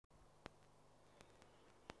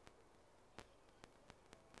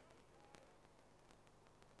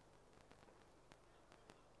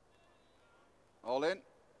All in. And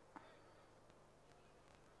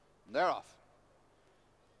they're off.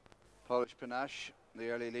 Polish Panache, the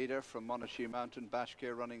early leader from Monashee Mountain.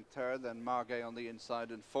 Bashkir running third, then Margay on the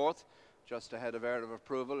inside in fourth, just ahead of Air of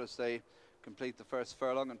Approval as they complete the first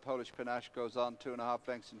furlong, and Polish Panache goes on 2.5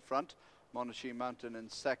 lengths in front. Monashee Mountain in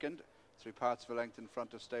second, 3/4 of a length in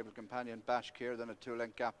front of stable companion Bashkir, then a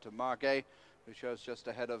 2-length gap to Margay, who shows just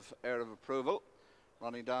ahead of Air of Approval.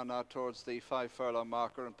 Running down now towards the 5 furlong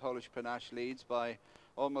marker, and Polish Panache leads by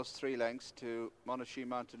almost 3 lengths to Monashee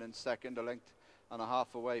Mountain in second, 1.5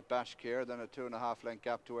 lengths away Bashkir, then a 2.5 length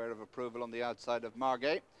gap to Air of Approval on the outside of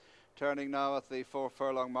Margay. Turning now at the 4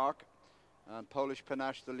 furlong mark, and Polish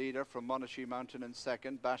Panache the leader from Monashee Mountain in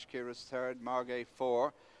second, Bashkir is third, Margay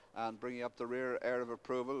 4, and bringing up the rear Air of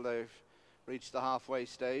Approval. They've reached the halfway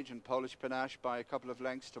stage, and Polish Panache by a couple of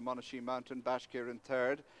lengths to Monashee Mountain, Bashkir in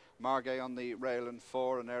third, Margay on the rail in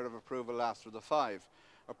 4, and Air of Approval last for the 5.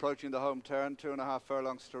 Approaching the home turn, 2.5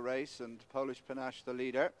 furlongs to race, and Polish Panache the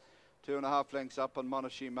leader, 2.5 lengths up on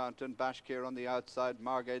Monashee Mountain, Bashkir on the outside,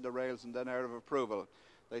 Margay the rails, and then Air of Approval.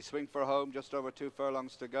 They swing for home, just over 2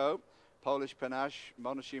 furlongs to go. Polish Panache,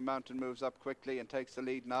 Monashee Mountain moves up quickly and takes the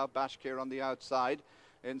lead now. Bashkir on the outside,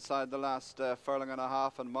 inside the last furlong and a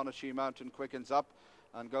half, and Monashee Mountain quickens up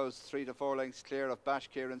and goes 3 to 4 lengths clear of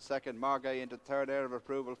Bashkir in second, Margay into third, Air of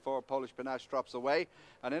Approval 4, Polish Panache drops away,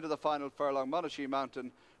 and into the final furlong, Monashee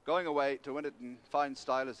Mountain going away to win it in fine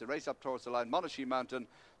style as they race up towards the line. Monashee Mountain,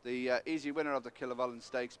 the easy winner of the Killavullan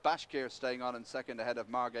Stakes, Bashkir staying on in second ahead of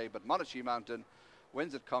Margay, but Monashee Mountain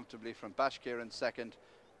wins it comfortably from Bashkir in second,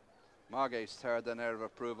 Margay's third, then Air of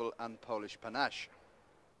Approval and Polish Panache.